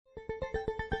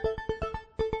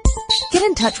Get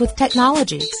in touch with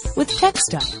technology with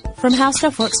TechStuff from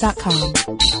HowStuffWorks.com.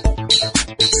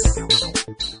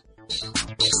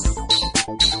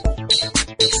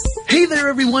 Hey there,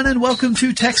 everyone, and welcome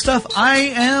to TechStuff. I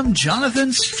am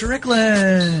Jonathan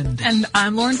Strickland. And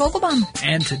I'm Lauren Vogelbaum.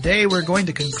 And today we're going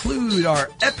to conclude our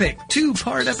epic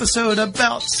two-part episode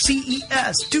about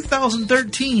CES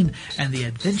 2013 and the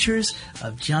adventures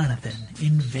of Jonathan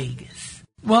in Vegas.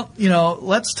 Well,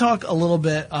 let's talk a little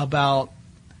bit about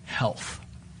health.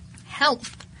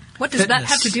 Health. What does that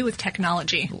have to do with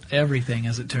technology? Everything,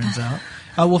 as it turns out.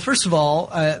 Well, first of all,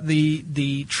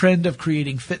 the trend of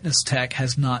creating fitness tech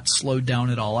has not slowed down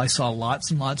at all. I saw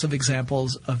lots and lots of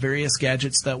examples of various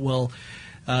gadgets that will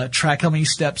track how many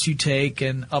steps you take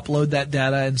and upload that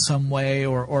data in some way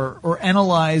or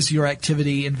analyze your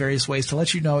activity in various ways to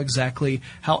let you know exactly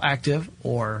how active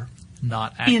or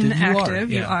not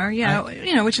active you are.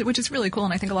 Yeah. Which is really cool,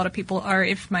 and I think a lot of people are,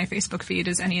 if my Facebook feed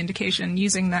is any indication,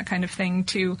 using that kind of thing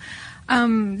to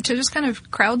just kind of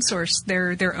crowdsource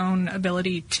their own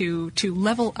ability to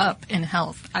level up in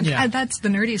health. That's the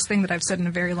nerdiest thing that I've said in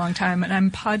a very long time, and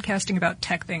I'm podcasting about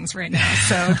tech things right now,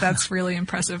 so that's really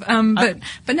impressive.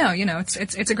 But no,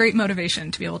 it's a great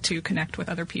motivation to be able to connect with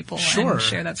other people and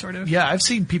share that sort of. Yeah, I've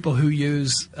seen people who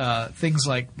use things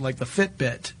like the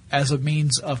Fitbit as a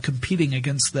means of competing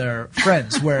against their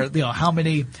friends, where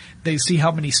they see how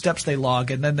many steps they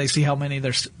log, and then they see how many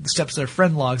steps their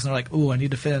friend logs, and they're like, "Ooh, I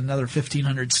need to fit in another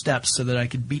 1,500 steps so that I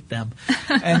can beat them."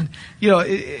 And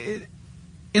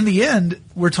in the end,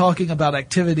 we're talking about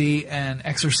activity and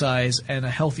exercise and a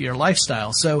healthier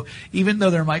lifestyle. So even though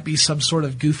there might be some sort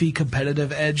of goofy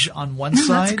competitive edge on one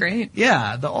side, that's great.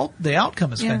 Yeah, the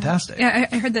outcome is fantastic. Yeah,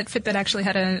 I heard that Fitbit actually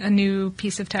had a new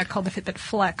piece of tech called the Fitbit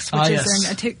Flex, which is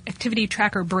an activity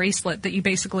tracker bracelet that you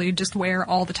basically just wear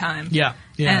all the time. Yeah,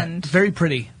 and very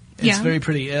pretty. It's very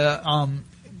pretty. In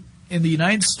the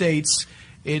United States,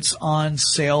 it's on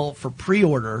sale for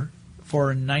pre-order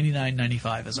for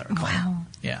 $99.95, as I recall. Wow.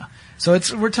 Yeah. So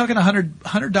we're talking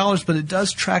 $100, but it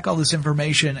does track all this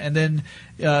information, and then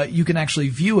you can actually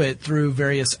view it through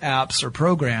various apps or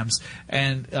programs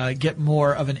and get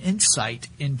more of an insight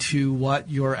into what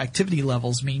your activity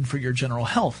levels mean for your general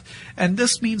health. And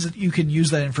this means that you can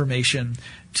use that information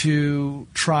to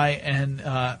try and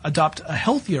adopt a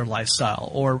healthier lifestyle,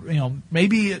 or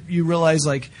maybe you realize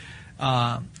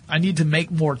I need to make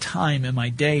more time in my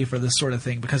day for this sort of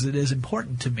thing because it is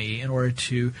important to me in order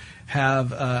to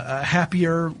have a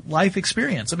happier life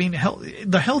experience. I mean,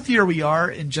 the healthier we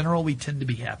are in general, we tend to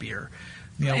be happier.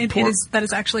 That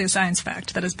is actually a science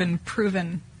fact that has been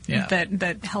proven. Yeah.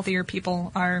 That healthier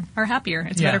people are happier.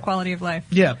 It's better quality of life.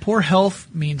 Yeah, poor health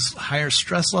means higher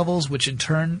stress levels, which in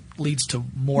turn leads to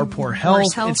more poor health.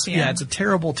 Worse health. It's a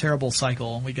terrible, terrible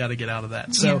cycle, and we got to get out of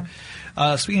that. So,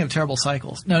 speaking of terrible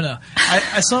cycles,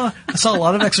 I saw a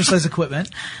lot of exercise equipment,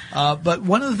 but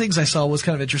one of the things I saw was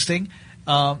kind of interesting.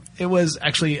 It was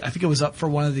actually, I think it was up for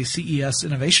one of the CES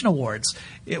Innovation Awards.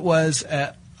 It was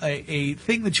a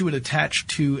thing that you would attach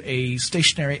to a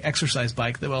stationary exercise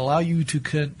bike that will allow you to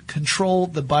control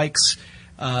the bike's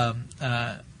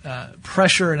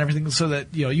pressure and everything, so that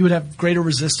you would have greater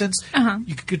resistance.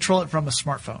 You could control it from a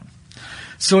smartphone.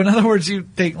 So in other words, you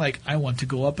think I want to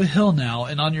go up a hill now,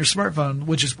 and on your smartphone,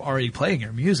 which is already playing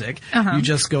your music, you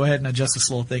just go ahead and adjust this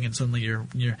little thing, and suddenly you're.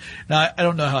 Now I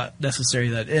don't know how necessary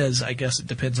that is. I guess it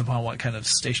depends upon what kind of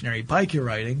stationary bike you're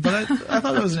riding, but I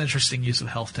thought that was an interesting use of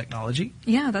health technology.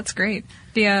 Yeah, that's great.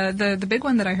 The big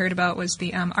one that I heard about was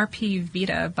the RP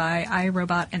Vita by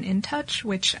iRobot and InTouch,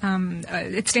 which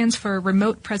it stands for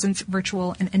Remote Presence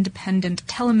Virtual and Independent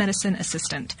Telemedicine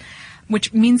Assistant,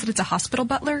 which means that it's a hospital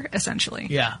butler, essentially.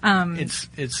 Yeah,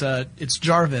 it's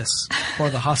Jarvis for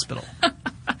the hospital.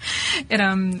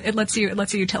 It lets you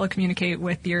telecommunicate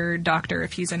with your doctor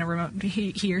if he's in a remote.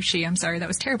 He or she. I'm sorry, that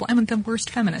was terrible. I'm the worst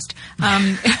feminist.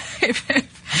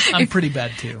 I'm pretty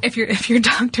bad too. If your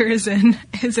doctor is in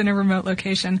a remote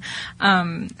location,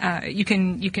 you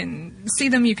can see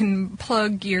them. You can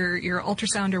plug your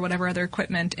ultrasound or whatever other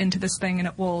equipment into this thing, and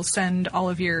it will send all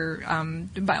of your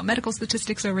biomedical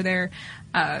statistics over there.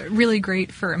 Really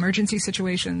great for emergency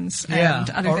situations and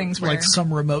other things. Like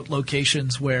some remote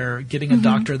locations where getting a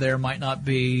doctor there might not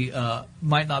be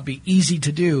easy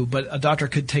to do, but a doctor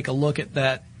could take a look at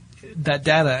that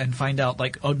data and find out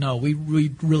oh no, we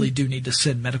really do need to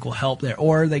send medical help there.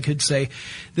 Or they could say,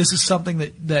 this is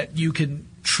something that you can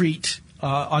treat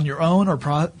on your own, or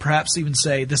perhaps even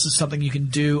say, this is something you can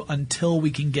do until we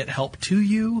can get help to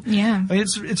you. Yeah. I mean,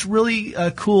 it's really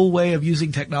a cool way of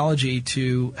using technology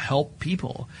to help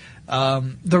people.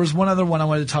 There was one other one I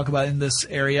wanted to talk about in this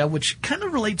area, which kind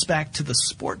of relates back to the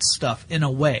sports stuff in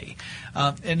a way.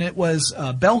 And it was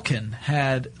Belkin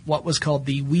had what was called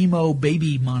the Wemo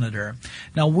Baby Monitor.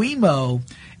 Now, Wemo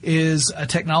is a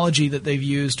technology that they've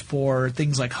used for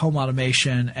things like home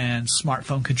automation and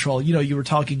smartphone control. You know, you were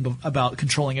talking about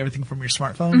controlling everything from your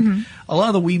smartphone. Mm-hmm. A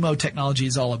lot of the Wemo technology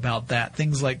is all about that.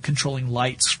 Things like controlling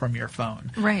lights from your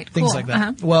phone. Right. Things cool. like that.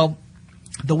 Uh-huh. Well,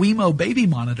 the Wemo Baby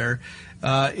Monitor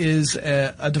is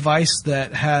a device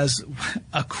that has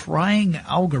a crying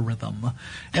algorithm.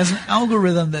 It has an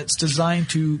algorithm that's designed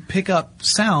to pick up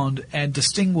sound and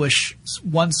distinguish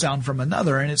one sound from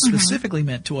another, and it's specifically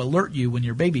meant to alert you when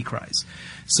your baby cries.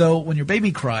 So when your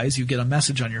baby cries, you get a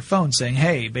message on your phone saying,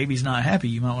 "Hey, baby's not happy.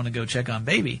 You might want to go check on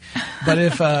baby." But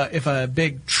if a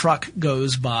big truck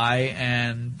goes by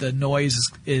and the noise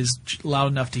is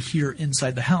loud enough to hear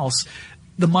inside the house,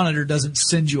 the monitor doesn't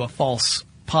send you a false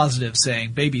positive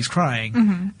saying baby's crying.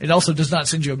 Mm-hmm. It also does not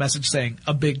send you a message saying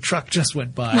a big truck just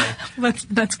went by.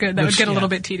 That's good. That would get a little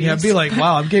bit tedious. Yeah, it'd be like,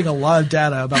 wow, I'm getting a lot of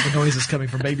data about the noises coming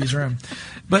from baby's room.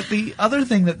 But the other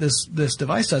thing that this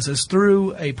device does is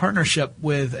through a partnership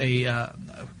with a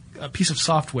piece of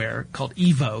software called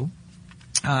Evo.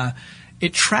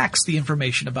 It tracks the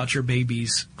information about your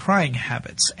baby's crying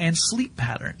habits and sleep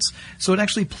patterns. So it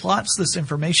actually plots this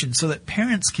information so that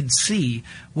parents can see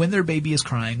when their baby is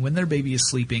crying, when their baby is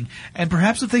sleeping, and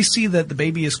perhaps if they see that the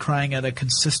baby is crying at a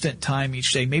consistent time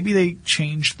each day, maybe they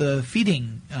change the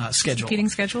feeding schedule. Feeding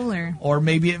schedule, or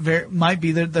maybe it might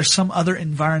be that there's some other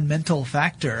environmental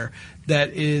factor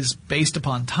that is based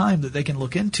upon time that they can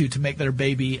look into to make their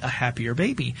baby a happier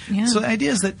baby. Yeah. So the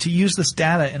idea is that to use this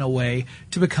data in a way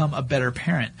to become a better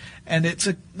parent. And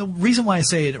the reason why I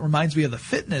say it reminds me of the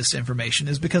fitness information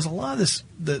is because a lot of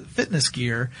the fitness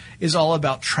gear is all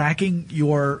about tracking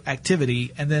your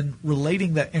activity and then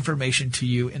relating that information to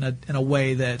you in a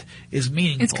way that is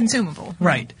meaningful. It's consumable.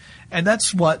 Right. And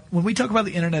that's when we talk about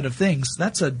the Internet of Things,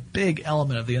 that's a big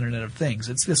element of the Internet of Things.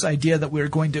 It's this idea that we're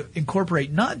going to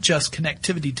incorporate not just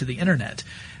connectivity to the Internet,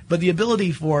 but the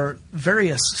ability for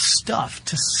various stuff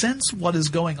to sense what is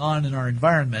going on in our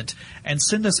environment and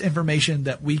send us information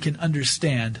that we can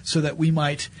understand so that we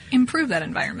might improve that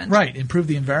environment. Right. Improve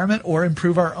the environment or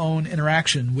improve our own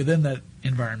interaction within that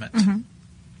environment.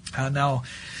 Mm-hmm. Now,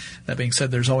 that being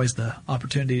said, there's always the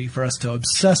opportunity for us to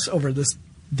obsess over this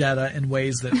data in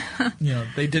ways that,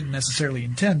 they didn't necessarily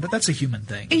intend, but that's a human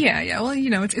thing. Yeah. Well,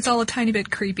 it's all a tiny bit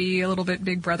creepy, a little bit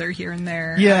Big Brother here and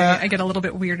there. Yeah. I get a little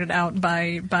bit weirded out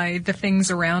by the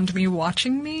things around me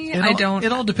watching me.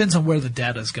 It all depends on where the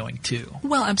data is going to.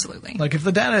 Well, absolutely. Like if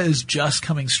the data is just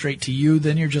coming straight to you,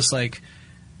 then you're just like,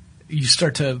 you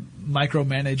start to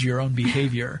micromanage your own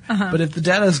behavior. But if the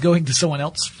data is going to someone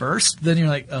else first, then you're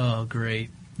like, oh, great.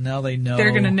 Now they know.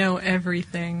 They're going to know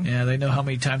everything. Yeah, they know how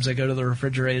many times I go to the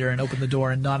refrigerator and open the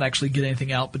door and not actually get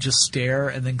anything out, but just stare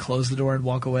and then close the door and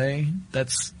walk away.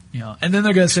 That's, and then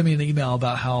they're going to send me an email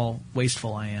about how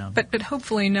wasteful I am. But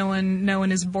hopefully no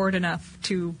one is bored enough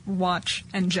to watch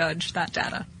and judge that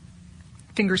data.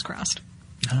 Fingers crossed.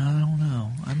 I don't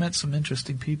know. I met some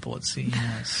interesting people at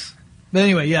CES. But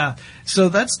anyway, yeah. So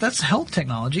that's health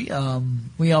technology.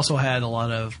 We also had a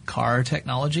lot of car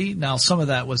technology. Now, some of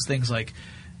that was things like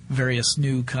various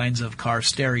new kinds of car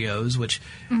stereos, which,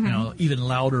 even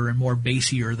louder and more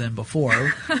bassier than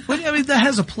before. But, that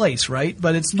has a place, right?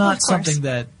 But it's not something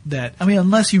that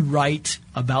unless you write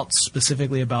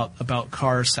specifically about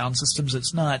car sound systems,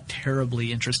 it's not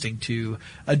terribly interesting to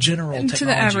a general technology. To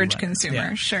the average consumer,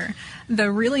 yeah. Sure. The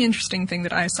really interesting thing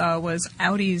that I saw was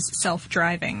Audi's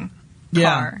self-driving car.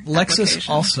 Yeah, Lexus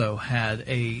also had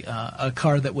a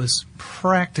car that was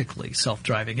practically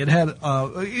self-driving. It had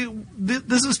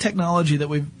this is technology that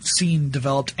we've seen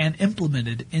developed and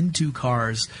implemented into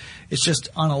cars. It's just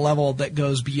on a level that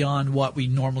goes beyond what we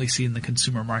normally see in the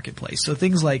consumer marketplace. So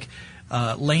things like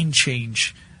lane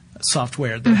change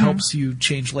software that helps you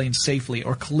change lanes safely,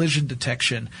 or collision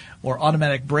detection, or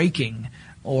automatic braking,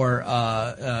 or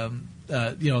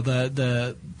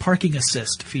the parking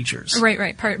assist features.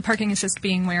 Right. Parking assist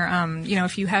being where,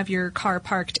 if you have your car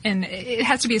parked in, it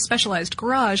has to be a specialized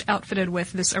garage outfitted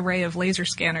with this array of laser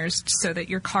scanners so that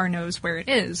your car knows where it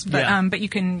is. But, but you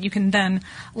can then,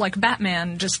 like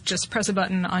Batman, just press a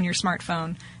button on your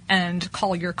smartphone and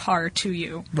call your car to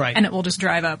you. Right. And it will just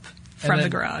drive up from the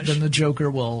garage. Then the Joker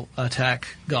will attack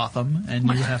Gotham, and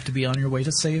you have to be on your way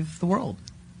to save the world.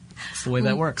 That's the way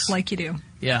that works. Like you do.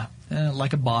 Yeah,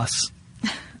 like a boss.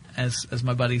 As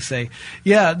my buddies say.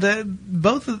 Yeah,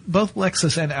 both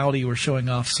Lexus and Audi were showing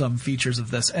off some features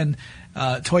of this, and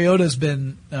Toyota's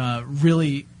been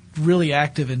really, really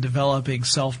active in developing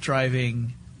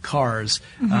self-driving cars.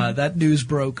 That news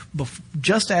broke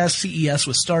just as CES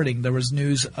was starting. There was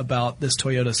news about this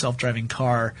Toyota self-driving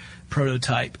car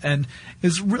prototype, and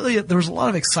there was a lot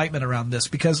of excitement around this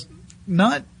because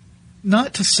not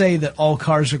to say that all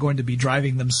cars are going to be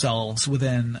driving themselves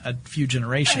within a few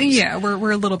generations. Yeah,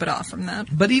 we're a little bit off from that.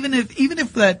 But even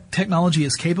if that technology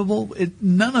is capable,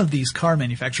 none of these car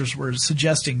manufacturers were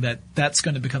suggesting that that's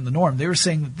going to become the norm. They were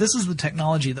saying that this is the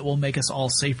technology that will make us all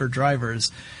safer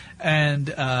drivers.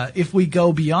 And if we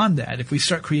go beyond that, if we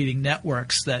start creating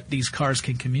networks that these cars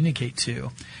can communicate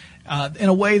to, in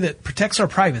a way that protects our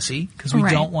privacy, because we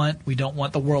don't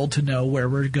want the world to know where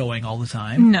we're going all the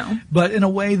time. No. But in a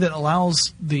way that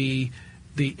allows the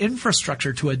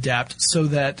infrastructure to adapt so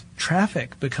that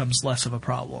traffic becomes less of a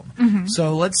problem. Mm-hmm.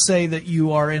 So let's say that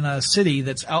you are in a city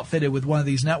that's outfitted with one of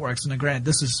these networks, and granted,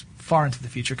 this is far into the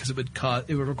future because it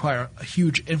would require a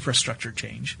huge infrastructure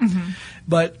change. Mm-hmm.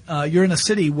 But you're in a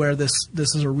city where this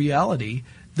is a reality.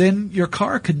 Then your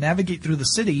car could navigate through the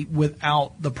city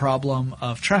without the problem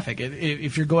of traffic.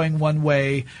 If you're going one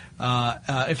way,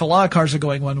 if a lot of cars are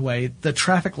going one way, the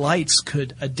traffic lights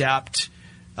could adapt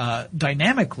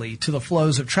dynamically to the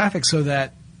flows of traffic so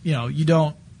that, you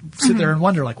don't sit there and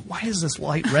wonder, like, why is this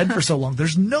light red for so long?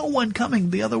 There's no one coming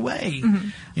the other way.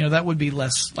 Mm-hmm. That would be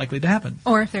less likely to happen.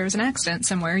 Or if there was an accident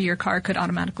somewhere, your car could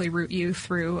automatically route you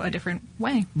through a different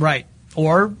way. Right.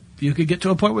 Or you could get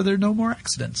to a point where there are no more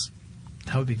accidents.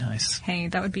 That would be nice. Hey,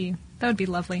 that would be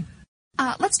lovely.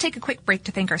 Let's take a quick break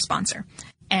to thank our sponsor.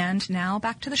 And now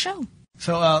back to the show.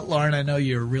 So, Lauren, I know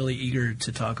you're really eager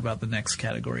to talk about the next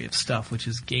category of stuff, which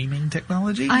is gaming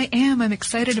technology. I am. I'm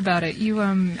excited about it. You,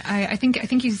 I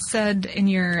think you said in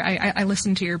your, I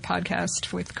listened to your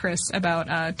podcast with Chris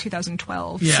about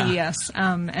 2012 CES,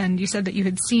 and you said that you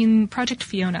had seen Project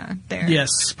Fiona there.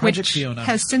 Yes, Project Fiona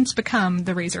has since become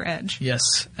the Razer Edge.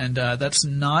 Yes, and that's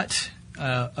not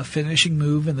a finishing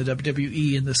move in the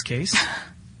WWE in this case.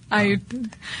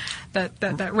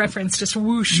 That reference just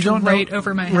whooshed right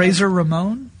over my head. Razor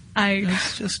Ramon?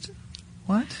 It's just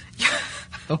what?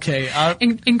 Okay.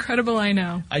 Incredible, I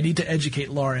know. I need to educate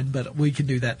Lauren, but we can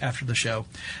do that after the show.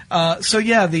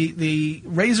 The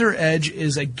Razer Edge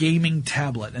is a gaming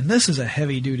tablet, and this is a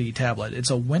heavy-duty tablet. It's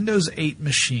a Windows 8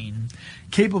 machine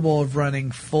capable of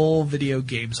running full video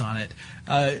games on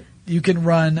it. You can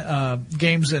run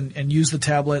games and use the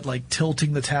tablet, like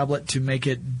tilting the tablet to make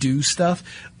it do stuff.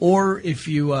 Or if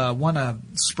you want to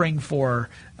spring for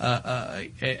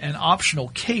an optional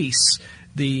case,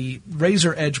 the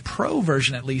Razer Edge Pro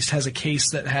version at least has a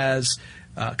case that has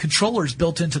controllers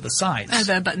built into the sides.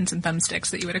 The buttons and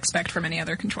thumbsticks that you would expect from any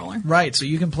other controller. Right, so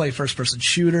you can play first-person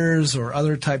shooters or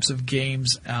other types of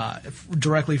games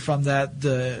directly from that.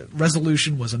 The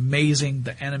resolution was amazing,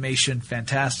 the animation,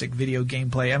 fantastic, video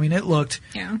gameplay. I mean, it looked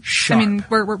sharp. I mean,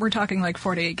 we're talking like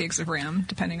 4 to 8 gigs of RAM,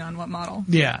 depending on what model.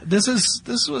 Yeah, this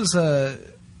was a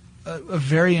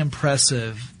very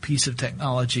impressive piece of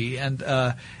technology, and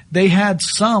they had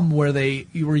some where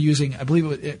you were using, I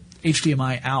believe,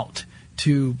 HDMI out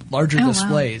to larger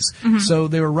displays. Wow. Mm-hmm. So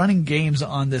they were running games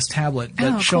on this tablet,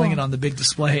 but showing it on the big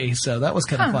display. So that was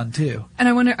kind of fun too. And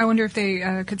I wonder if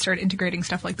they could start integrating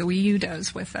stuff like the Wii U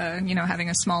does with, having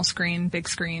a small screen, big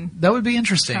screen. That would be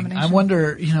interesting. I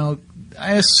wonder,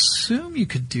 I assume you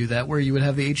could do that where you would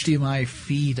have the HDMI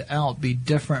feed out be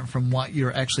different from what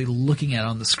you're actually looking at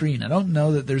on the screen. I don't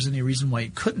know that there's any reason why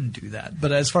you couldn't do that,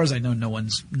 but as far as I know, no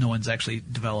one's actually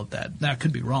developed that. Now, I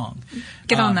could be wrong.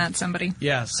 Get on that, somebody.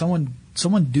 Yeah, someone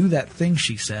do that thing,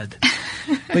 she said.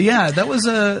 But yeah, that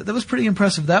was pretty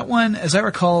impressive. That one, as I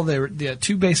recall, there were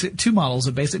two models,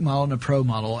 a basic model and a pro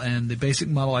model, and the basic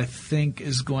model I think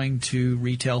is going to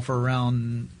retail for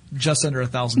around just under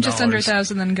 $1,000. Just under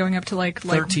 $1,000, then going up to like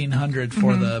 $1,300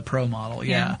 for the pro model.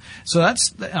 Yeah. So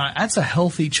that's a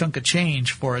healthy chunk of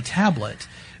change for a tablet.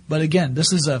 But again,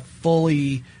 this is a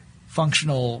fully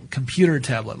functional computer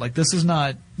tablet. Like this is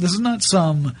not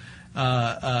some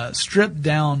stripped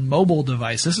down mobile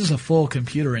device. This is a full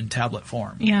computer in tablet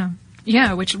form.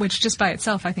 Yeah, which just by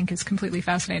itself I think is completely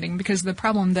fascinating, because the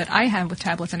problem that I have with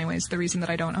tablets anyways, the reason that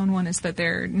I don't own one, is that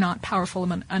they're not powerful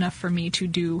enough for me to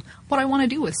do what I want to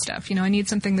do with stuff. I need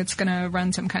something that's going to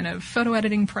run some kind of photo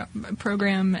editing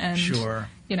program and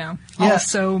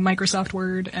also Microsoft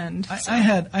Word. And I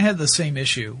had the same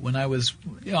issue when I was,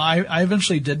 I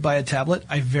eventually did buy a tablet.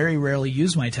 I very rarely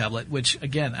use my tablet, which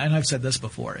again, and I've said this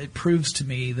before, it proves to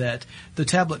me that the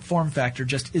tablet form factor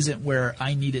just isn't where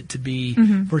I need it to be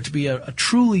for it to be a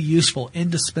truly useful,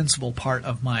 indispensable part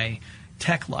of my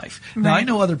tech life. Right. Now, I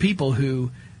know other people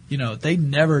who they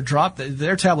never drop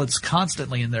their tablets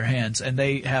constantly in their hands, and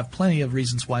they have plenty of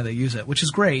reasons why they use it, which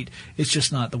is great. It's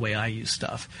just not the way I use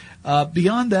stuff.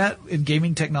 Beyond that, in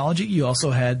gaming technology, you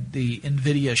also had the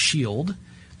NVIDIA Shield,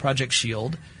 Project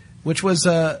Shield, which was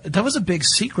that was a big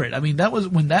secret. I mean, that was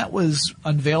when that was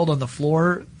unveiled on the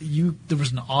floor. There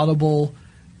was an audible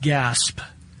gasp.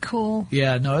 Cool.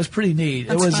 Yeah, no, it was pretty neat.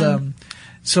 That's it was fun.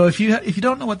 So if you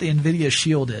don't know what the NVIDIA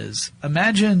Shield is,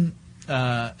 imagine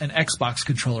an Xbox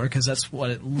controller, because that's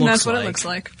what it looks like. That's what it looks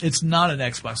like. It's not an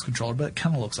Xbox controller, but it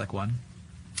kind of looks like one.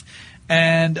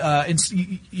 And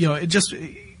it just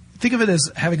think of it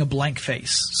as having a blank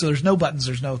face. So there's no buttons,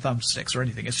 there's no thumbsticks or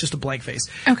anything. It's just a blank face.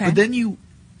 Okay. But then you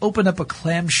open up a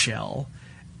clamshell,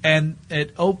 and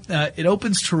it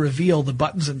opens to reveal the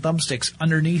buttons and thumbsticks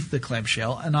underneath the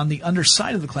clamshell, and on the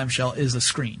underside of the clamshell is a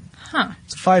screen. Huh.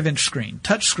 It's a 5-inch screen,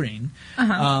 touch screen.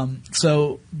 Uh-huh.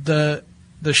 So the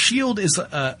Shield is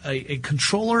a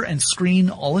controller and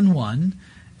screen all in one,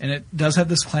 and it does have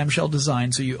this clamshell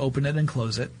design, so you open it and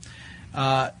close it.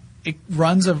 It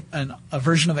runs a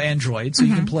version of Android, so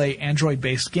you can play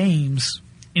Android-based games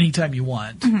anytime you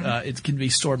want. It can be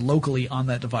stored locally on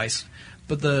that device.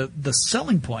 But the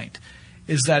selling point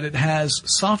is that it has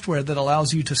software that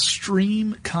allows you to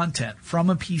stream content from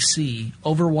a PC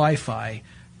over Wi-Fi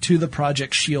to the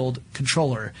Project Shield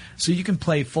controller. So you can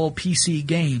play full PC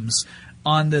games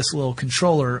on this little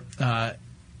controller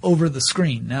over the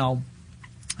screen. Now,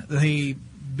 the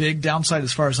big downside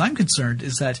as far as I'm concerned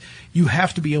is that you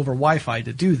have to be over Wi-Fi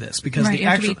to do this, because you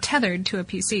have to be tethered to a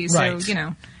PC.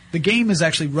 So, the game is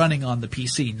actually running on the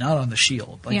PC, not on the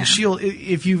Shield. The Shield,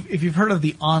 if you've heard of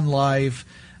the OnLive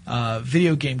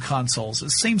video game consoles,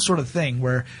 it's the same sort of thing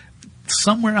where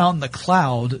somewhere out in the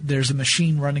cloud there's a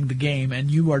machine running the game, and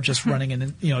you are just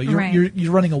running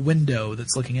you're running a window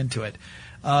that's looking into it.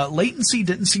 Latency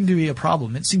didn't seem to be a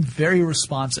problem. It seemed very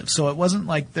responsive. So it wasn't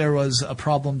like there was a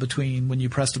problem between when you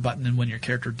pressed a button and when your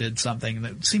character did something.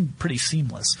 It seemed pretty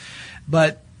seamless.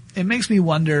 But it makes me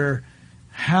wonder,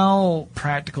 how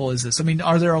practical is this? I mean,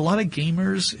 are there a lot of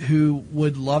gamers who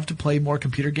would love to play more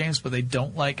computer games, but they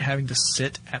don't like having to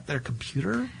sit at their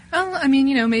computer? Well, I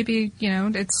mean, maybe,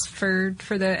 it's for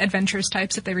the adventurous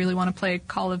types if they really want to play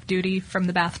Call of Duty from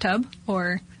the bathtub,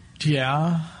 or...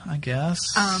 Yeah, I guess.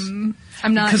 I'm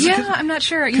not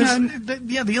sure.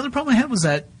 The other problem I had was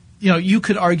that, you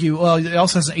could argue, well, it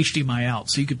also has an HDMI out,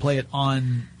 so you could play it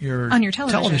on your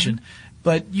television.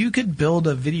 But you could build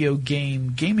a video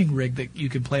gaming rig that you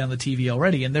could play on the TV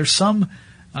already. And there's some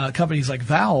companies like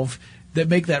Valve that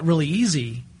make that really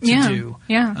easy to do.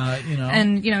 Yeah.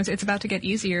 And, it's about to get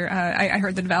easier. I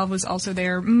heard that Valve was also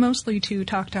there mostly to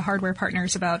talk to hardware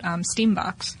partners about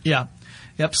Steambox. Yeah.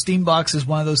 Yep, Steambox is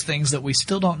one of those things that we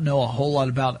still don't know a whole lot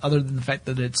about, other than the fact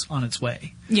that it's on its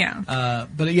way. Yeah.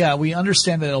 But yeah, we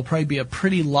understand that it'll probably be a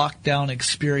pretty locked down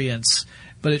experience,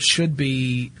 but it should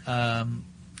be about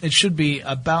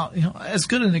as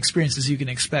good an experience as you can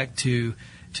expect to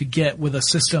get with a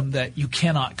system that you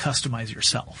cannot customize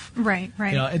yourself. Right.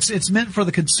 It's meant for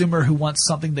the consumer who wants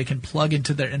something they can plug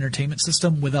into their entertainment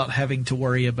system without having to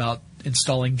worry about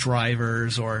installing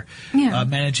drivers or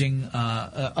managing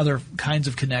other kinds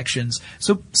of connections.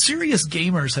 So serious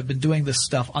gamers have been doing this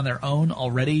stuff on their own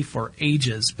already for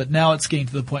ages, but now it's getting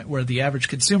to the point where the average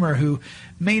consumer who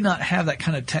may not have that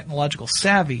kind of technological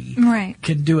savvy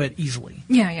can do it easily.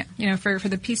 Yeah. For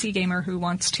the PC gamer who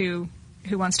wants to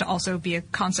also be a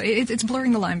console, it's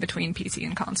blurring the line between PC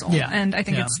and console. Yeah. And I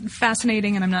think it's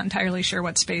fascinating, and I'm not entirely sure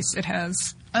what space it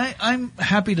has. I'm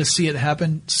happy to see it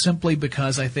happen, simply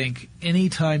because I think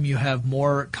anytime you have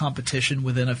more competition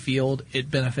within a field,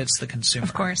 it benefits the consumer.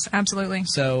 Of course, absolutely.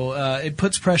 So it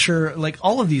puts pressure, like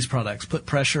all of these products put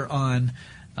pressure on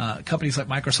companies like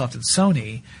Microsoft and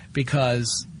Sony,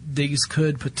 because these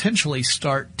could potentially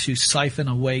start to siphon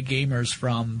away gamers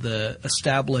from the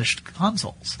established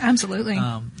consoles. Absolutely.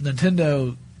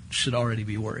 Nintendo should already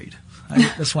be worried.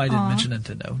 That's why I didn't mention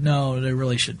Nintendo. No, they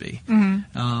really should be. Mm-hmm.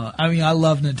 I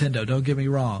love Nintendo, don't get me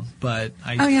wrong, but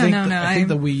I think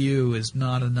the Wii U is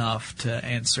not enough to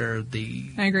answer the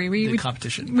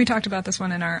competition. We talked about this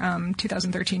one in our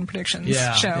 2013 predictions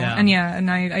show. Yeah.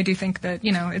 And I do think that,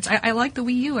 I like the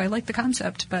Wii U, I like the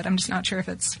concept, but I'm just not sure if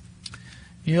it's...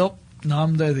 Yep. No,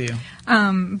 I'm with you.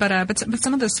 But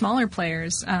some of the smaller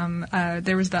players,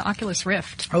 there was the Oculus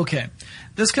Rift. Okay.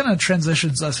 This kind of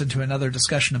transitions us into another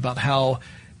discussion about how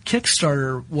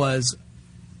Kickstarter was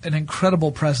an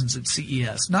incredible presence at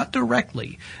CES. Not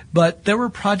directly, but there were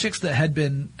projects that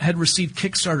had received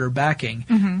Kickstarter backing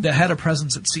that had a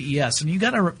presence at CES. And you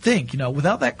got to think,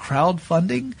 without that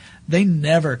crowdfunding, They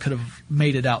never could have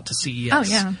made it out to CES. Oh,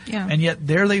 yeah, yeah. And yet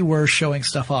there they were showing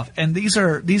stuff off. And these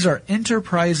are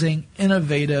enterprising,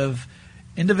 innovative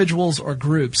individuals or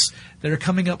groups that are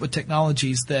coming up with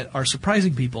technologies that are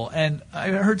surprising people. And I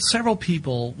heard several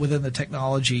people within the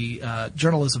technology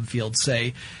journalism field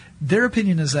say their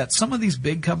opinion is that some of these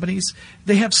big companies,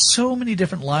 they have so many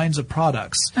different lines of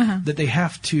products that they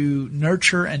have to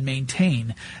nurture and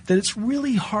maintain that it's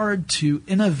really hard to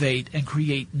innovate and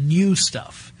create new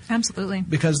stuff. Absolutely.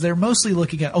 Because they're mostly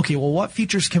looking at, okay, well, what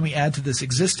features can we add to this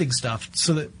existing stuff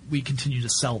so that we continue to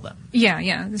sell them?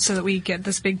 Yeah, so that we get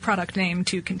this big product name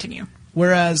to continue.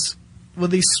 Whereas with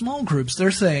these small groups,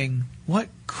 they're saying, what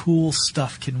cool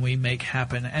stuff can we make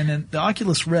happen? And then the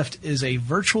Oculus Rift is a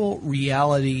virtual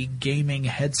reality gaming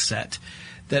headset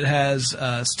that has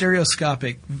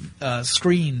stereoscopic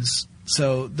screens.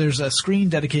 So there's a screen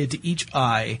dedicated to each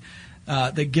eye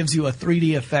that gives you a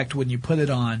 3D effect when you put it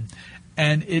on.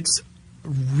 And it's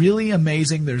really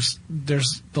amazing. There's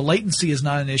the latency is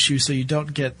not an issue, so you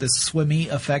don't get this swimmy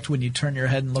effect when you turn your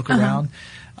head and look around.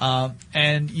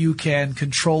 And you can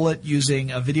control it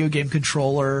using a video game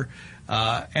controller.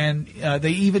 And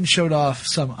they even showed off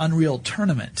some Unreal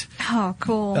Tournament. Oh,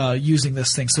 cool! Using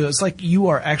this thing, so it's like you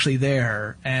are actually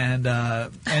there. And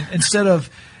instead of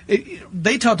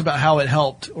they talked about how it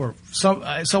helped, or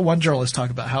I saw one journalist talk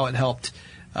about how it helped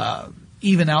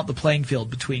even out the playing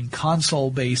field between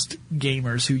console-based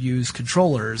gamers who use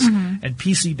controllers and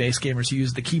PC-based gamers who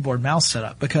use the keyboard mouse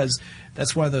setup, because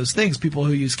that's one of those things. People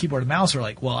who use keyboard and mouse are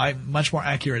like, well, I'm much more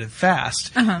accurate and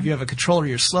fast. If you have a controller,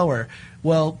 you're slower.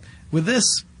 Well, with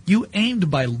this, you aimed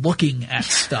by looking at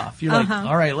stuff. You're like,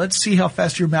 all right, let's see how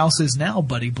fast your mouse is now,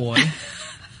 buddy boy.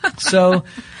 So,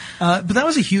 but that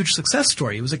was a huge success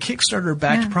story. It was a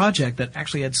Kickstarter-backed project that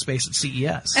actually had space at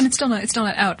CES. And it's still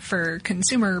not out for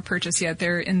consumer purchase yet.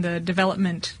 They're in the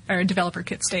development or developer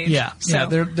kit stage. Yeah,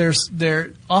 so.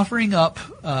 They're offering up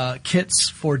kits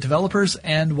for developers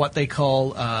and what they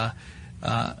call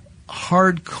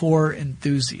hardcore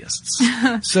enthusiasts.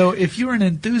 So if you're an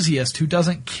enthusiast who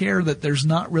doesn't care that there's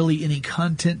not really any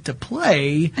content to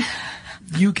play,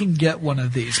 you can get one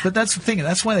of these. But that's the thing.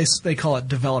 That's why they call it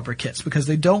developer kits, because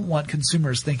they don't want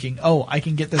consumers thinking, oh, I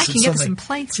can get this I can get some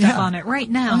play stuff on it right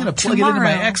now. I'm going to plug tomorrow. it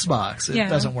into my Xbox. It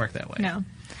doesn't work that way. No.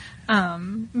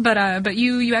 But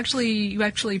you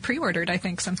actually pre-ordered, I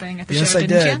think, something at the show,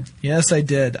 didn't you? Yes, I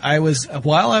did.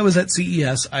 While I was at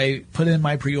CES, I put in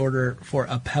my pre-order for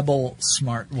a Pebble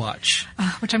smartwatch,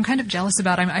 which I'm kind of jealous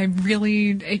about. I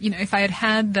really, if I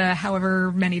had the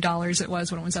however many dollars it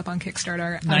was when it was up on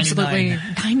Kickstarter, absolutely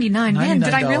 $99. Man,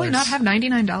 did I really not have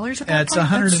 $99 at that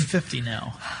point? It's $150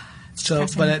 now. So,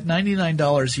 but at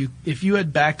 $99, if you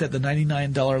had backed at the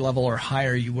 $99 level or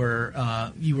higher, you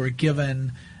were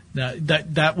given.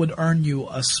 That would earn you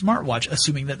a smartwatch,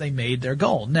 assuming that they made their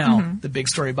goal. Now, the big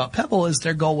story about Pebble is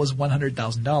their goal was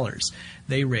 $100,000.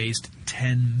 They raised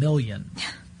 $10 million.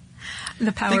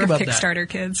 The power of Kickstarter,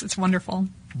 kids. It's wonderful.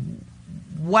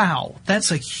 Wow, that's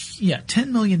 $10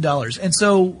 million. And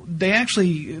so they had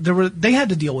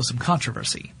to deal with some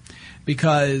controversy.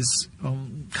 Because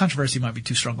controversy might be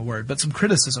too strong a word, but some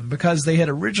criticism, because they had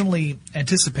originally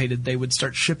anticipated they would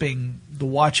start shipping the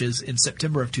watches in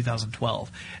September of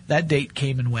 2012. That date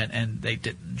came and went, and they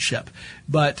didn't ship.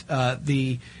 But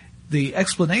the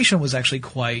explanation was actually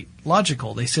quite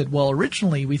logical. They said, well,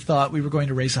 originally we thought we were going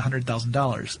to raise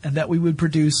 $100,000 and that we would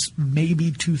produce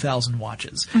maybe 2,000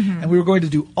 watches. And we were going to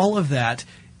do all of that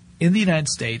in the United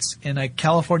States, in a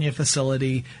California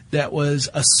facility that was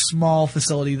a small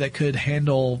facility that could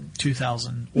handle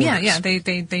 2,000 orders. Yeah.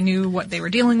 They knew what they were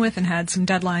dealing with and had some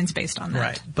deadlines based on that.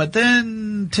 Right. But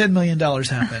then $10 million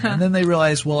happened. And then they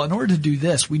realized, well, in order to do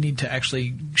this, we need to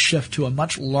actually shift to a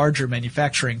much larger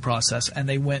manufacturing process. And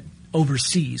they went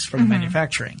overseas for the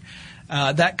manufacturing.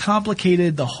 That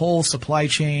complicated the whole supply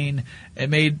chain. It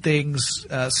made things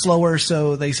slower.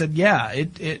 So they said,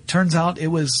 it turns out it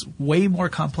was way more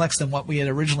complex than what we had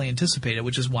originally anticipated,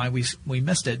 which is why we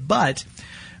missed it. But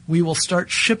we will start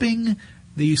shipping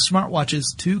the smartwatches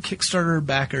to Kickstarter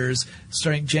backers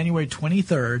starting January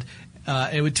 23rd.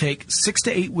 It would take 6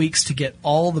 to 8 weeks to get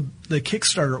all the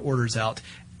Kickstarter orders out.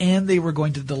 And they were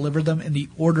going to deliver them in the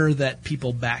order that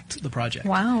people backed the project.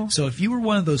 Wow. So if you were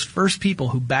one of those first people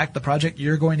who backed the project,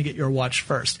 you're going to get your watch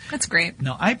first. That's great.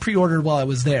 Now, I pre-ordered while I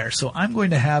was there, so I'm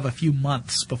going to have a few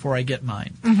months before I get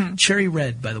mine. Cherry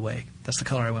red, by the way. That's the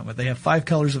color I went with. They have 5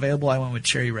 colors available. I went with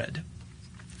cherry red.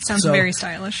 Sounds very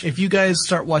stylish. If you guys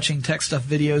start watching TechStuff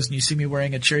videos and you see me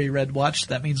wearing a cherry red watch,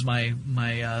 that means my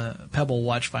Pebble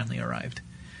watch finally arrived.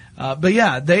 But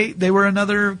yeah, they were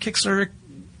another Kickstarter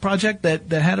project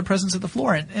that had a presence at the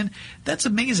floor, and that's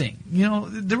amazing.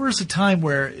 There was a time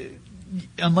where,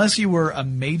 unless you were a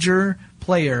major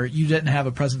player, you didn't have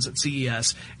a presence at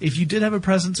CES. If you did have a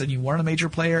presence and you weren't a major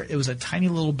player, it was a tiny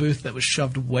little booth that was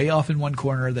shoved way off in one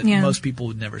corner that most people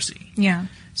would never see. Yeah.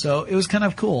 So it was kind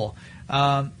of cool.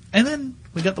 And then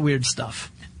we got the weird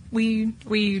stuff. We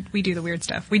do the weird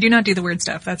stuff. We do not do the weird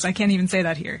stuff. I can't even say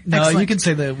that here. No, Excellent. you can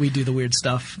say that we do the weird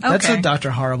stuff. Okay. That's a Dr.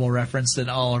 Horrible reference that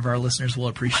all of our listeners will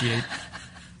appreciate.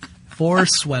 4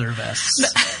 sweater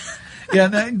vests. Yeah,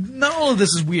 not all of this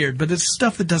is weird, but it's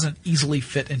stuff that doesn't easily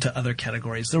fit into other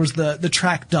categories. There was the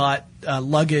Track Dot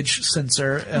luggage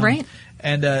sensor, right?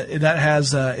 And that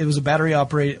has it is a battery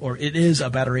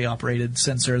operated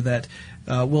sensor that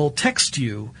will text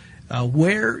you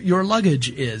where your luggage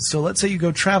is. So let's say you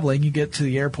go traveling, you get to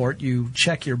the airport, you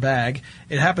check your bag.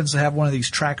 It happens to have one of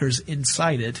these trackers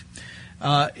inside it.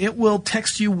 It will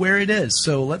text you where it is.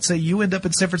 So let's say you end up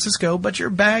in San Francisco, but your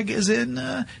bag is in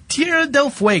Tierra del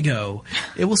Fuego.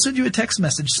 It will send you a text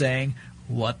message saying,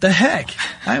 "What the heck?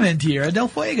 I'm in Tierra del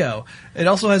Fuego." It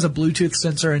also has a Bluetooth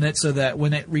sensor in it so that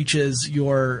when it reaches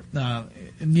your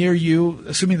near you,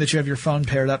 assuming that you have your phone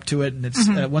paired up to it, and it's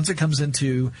once it comes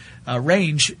into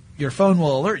range, your phone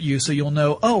will alert you, so you'll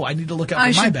know, oh, I need to look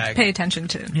out for my bag. I should pay attention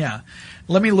to. Yeah.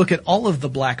 Let me look at all of the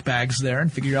black bags there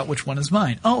and figure out which one is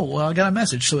mine. Oh, well, I got a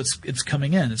message, so it's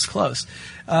coming in. It's close.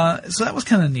 So that was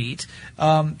kind of neat.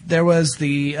 There was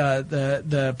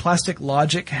the Plastic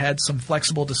Logic had some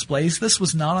flexible displays. This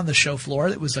was not on the show floor.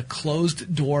 It was a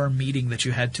closed door meeting that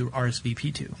you had to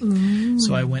RSVP to. Ooh.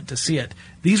 So I went to see it.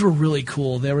 These were really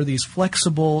cool. There were these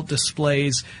flexible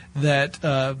displays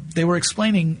that they were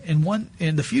explaining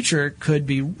in the future could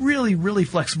be really, really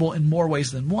flexible in more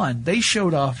ways than one. They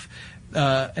showed off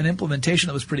an implementation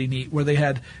that was pretty neat where they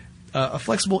had a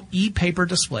flexible e-paper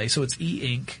display, so it's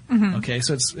e-ink. Okay,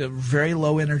 so it's very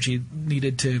low energy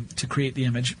needed to create the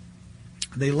image.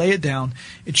 They lay it down.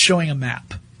 It's showing a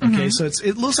map. Okay, so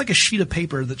it looks like a sheet of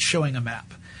paper that's showing a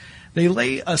map. They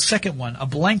lay a second one, a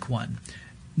blank one,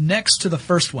 next to the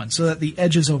first one so that the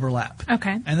edges overlap.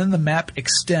 Okay. And then the map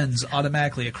extends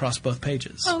automatically across both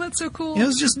pages. Oh, that's so cool. It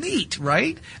was just neat,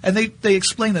 right? And they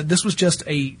explained that this was just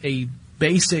a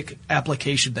basic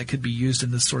application that could be used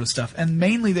in this sort of stuff. And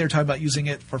mainly they were talking about using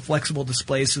it for flexible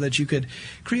displays so that you could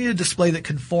create a display that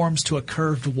conforms to a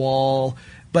curved wall.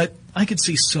 But I could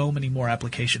see so many more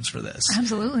applications for this.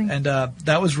 Absolutely. And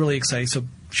that was really exciting. So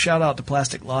shout out to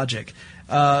Plastic Logic.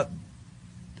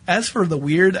 As for the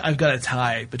weird, I've got a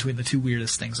tie between the two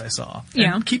weirdest things I saw.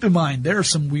 Yeah. And keep in mind, there is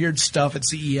some weird stuff at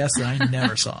CES that I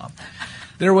never saw.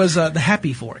 There was the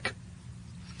Happy Fork,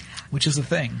 which is a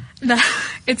thing.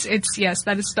 Yes,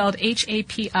 that is spelled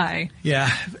HAPI.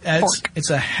 Yeah, it's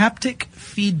a haptic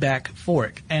feedback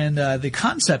fork. And the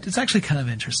concept, it's actually kind of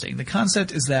interesting. The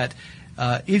concept is that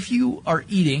if you are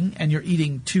eating and you're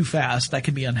eating too fast, that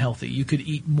can be unhealthy. You could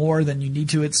eat more than you need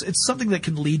to. It's something that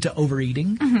can lead to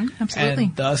overeating. Absolutely.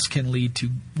 And thus can lead to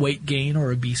weight gain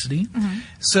or obesity.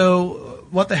 So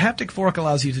what the haptic fork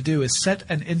allows you to do is set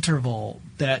an interval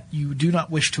that you do not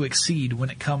wish to exceed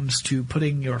when it comes to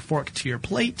putting your fork to your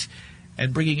plate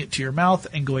and bringing it to your mouth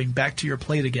and going back to your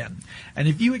plate again. And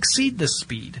if you exceed this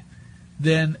speed,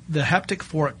 then the haptic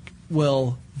fork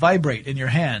will vibrate in your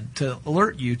hand to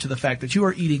alert you to the fact that you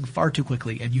are eating far too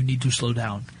quickly and you need to slow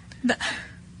down.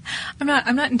 I'm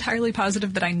not entirely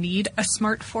positive that I need a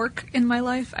smart fork in my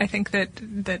life. I think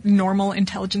that normal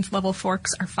intelligence level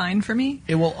forks are fine for me.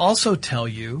 It will also tell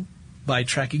you, by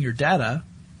tracking your data,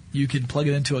 you can plug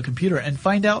it into a computer and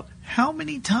find out how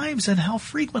many times and how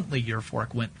frequently your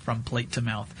fork went from plate to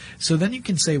mouth. So then you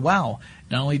can say, wow,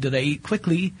 not only did I eat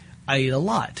quickly, I ate a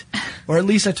lot. Or at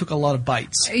least I took a lot of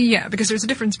bites. Yeah, because there's a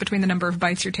difference between the number of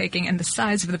bites you're taking and the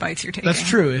size of the bites you're taking. That's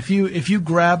true. If you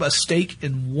grab a steak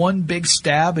in one big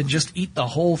stab and just eat the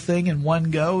whole thing in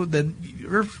one go, then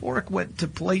your fork went to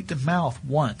plate to mouth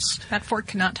once. That fork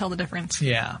cannot tell the difference.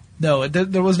 Yeah. No,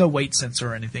 there was no weight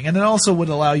sensor or anything. And it also would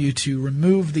allow you to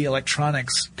remove the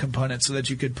electronics component so that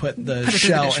you could put the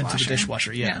shell into the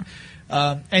dishwasher. Yeah.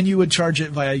 And you would charge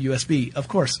it via USB, of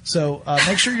course. So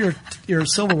make sure your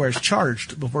silverware is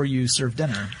charged before you serve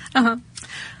dinner.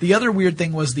 The other weird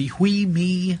thing was the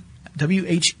WheeMe,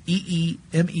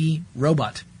 WHEEME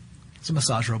robot. It's a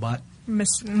massage robot.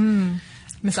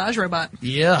 Massage robot.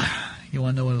 Yeah. You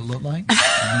want to know what it looked like?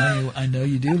 I know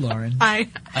you do, Lauren. I'm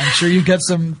sure you've got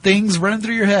some things running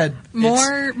through your head.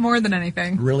 More than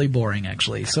anything. Really boring,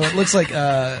 actually. So it looks like...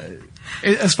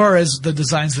 as far as the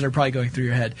designs that are probably going through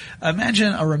your head,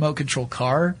 imagine a remote control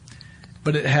car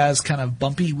but it has kind of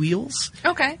bumpy wheels.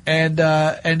 Okay. And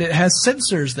it has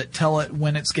sensors that tell it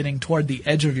when it's getting toward the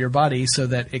edge of your body so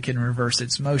that it can reverse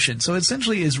its motion. So it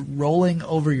essentially is rolling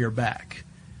over your back.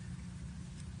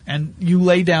 And you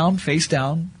lay down, face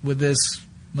down, with this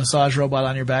massage robot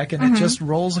on your back, and it just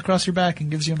rolls across your back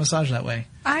and gives you a massage that way.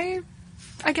 I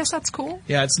guess that's cool.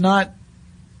 Yeah, it's not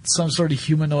some sort of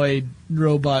humanoid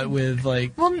robot with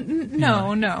like... Well,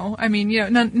 no. I mean,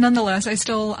 nonetheless,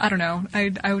 I don't know.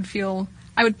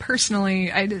 I would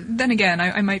personally, then again,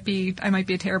 I might be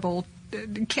a terrible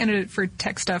candidate for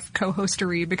TechStuff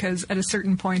co-hostery, because at a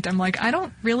certain point I'm like, I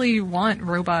don't really want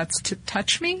robots to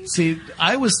touch me. See,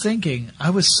 I was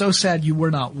so sad you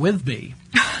were not with me,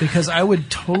 because I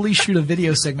would totally shoot a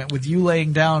video segment with you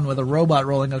laying down with a robot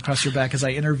rolling across your back as I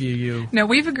interview you. No,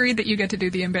 we've agreed that you get to do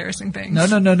the embarrassing things.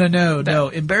 No.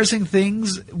 Embarrassing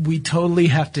things, we totally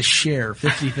have to share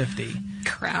 50-50.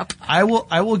 Crap. I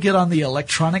will get on the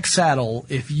electronic saddle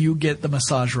if you get the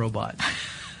massage robot.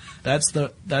 That's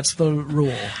the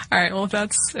rule. All right. Well, if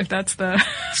that's the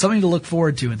something to look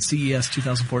forward to in CES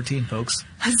 2014, folks.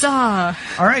 Huzzah!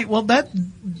 All right. Well,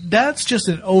 that's just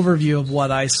an overview of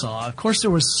what I saw. Of course,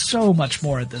 there was so much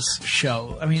more at this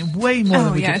show. I mean, way more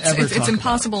than we could ever talk about. It's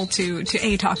impossible to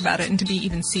talk about it and to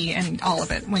even see all of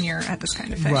it when you're at this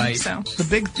kind of thing. Right. So the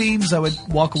big themes I would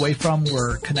walk away from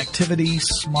were connectivity,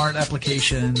 smart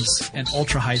applications, and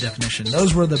ultra high definition.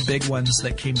 Those were the big ones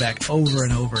that came back over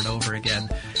and over and over again.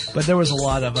 But there was a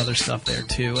lot of other stuff there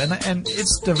too, and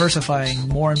it's diversifying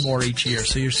more and more each year.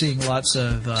 So you're seeing lots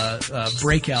of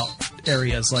breakout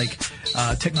areas like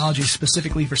technology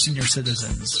specifically for senior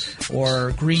citizens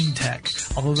or green tech.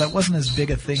 Although that wasn't as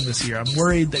big a thing this year, I'm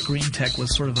worried that green tech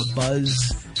was sort of a buzz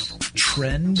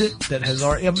trend that has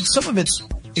already. Some of it's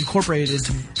incorporated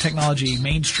into technology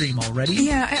mainstream already.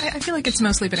 Yeah, I feel like it's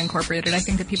mostly been incorporated. I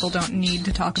think that people don't need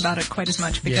to talk about it quite as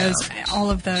much, because all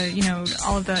of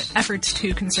the efforts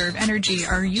to conserve energy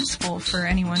are useful for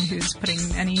anyone who's putting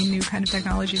any new kind of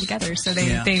technology together. So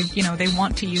they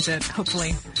want to use it,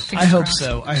 hopefully. I hope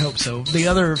so. The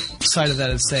other side of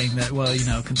that is saying that,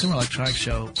 Consumer Electronics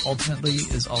Show ultimately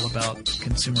is all about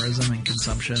consumerism and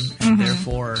consumption, and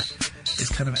therefore is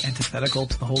kind of antithetical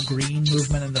to the whole green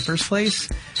movement in the first place.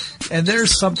 And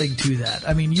there's something to that.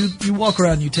 I mean, you walk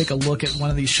around, you take a look at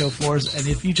one of these show floors, and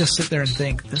if you just sit there and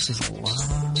think, this is a lot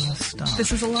of stuff.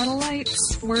 This is a lot of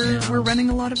lights. We're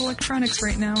running a lot of electronics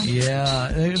right now.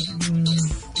 Yeah, there's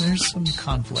some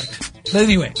conflict. But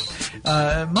anyway,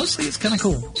 mostly it's kind of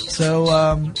cool.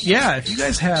 So, if you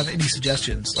guys have any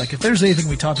suggestions, like if there's anything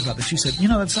we talked about that you said,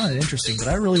 that sounded interesting, but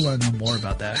I really want to know more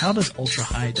about that. How does ultra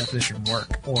high definition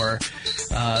work? Or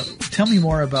tell me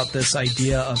more about this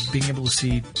idea of being able to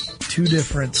see two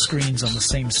different screens on the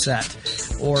same set,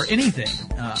 or anything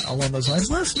along those lines.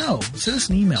 Let us know. Send us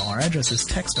an email. Our address is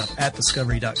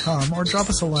techstuff@discovery.com, or drop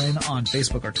us a line on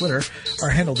Facebook or Twitter. Our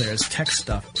handle there is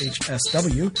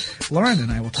techstuffhsw. Lauren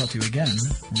and I will talk to you again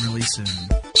really soon.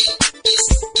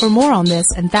 For more on this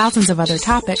and thousands of other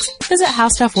topics, visit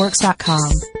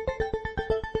howstuffworks.com.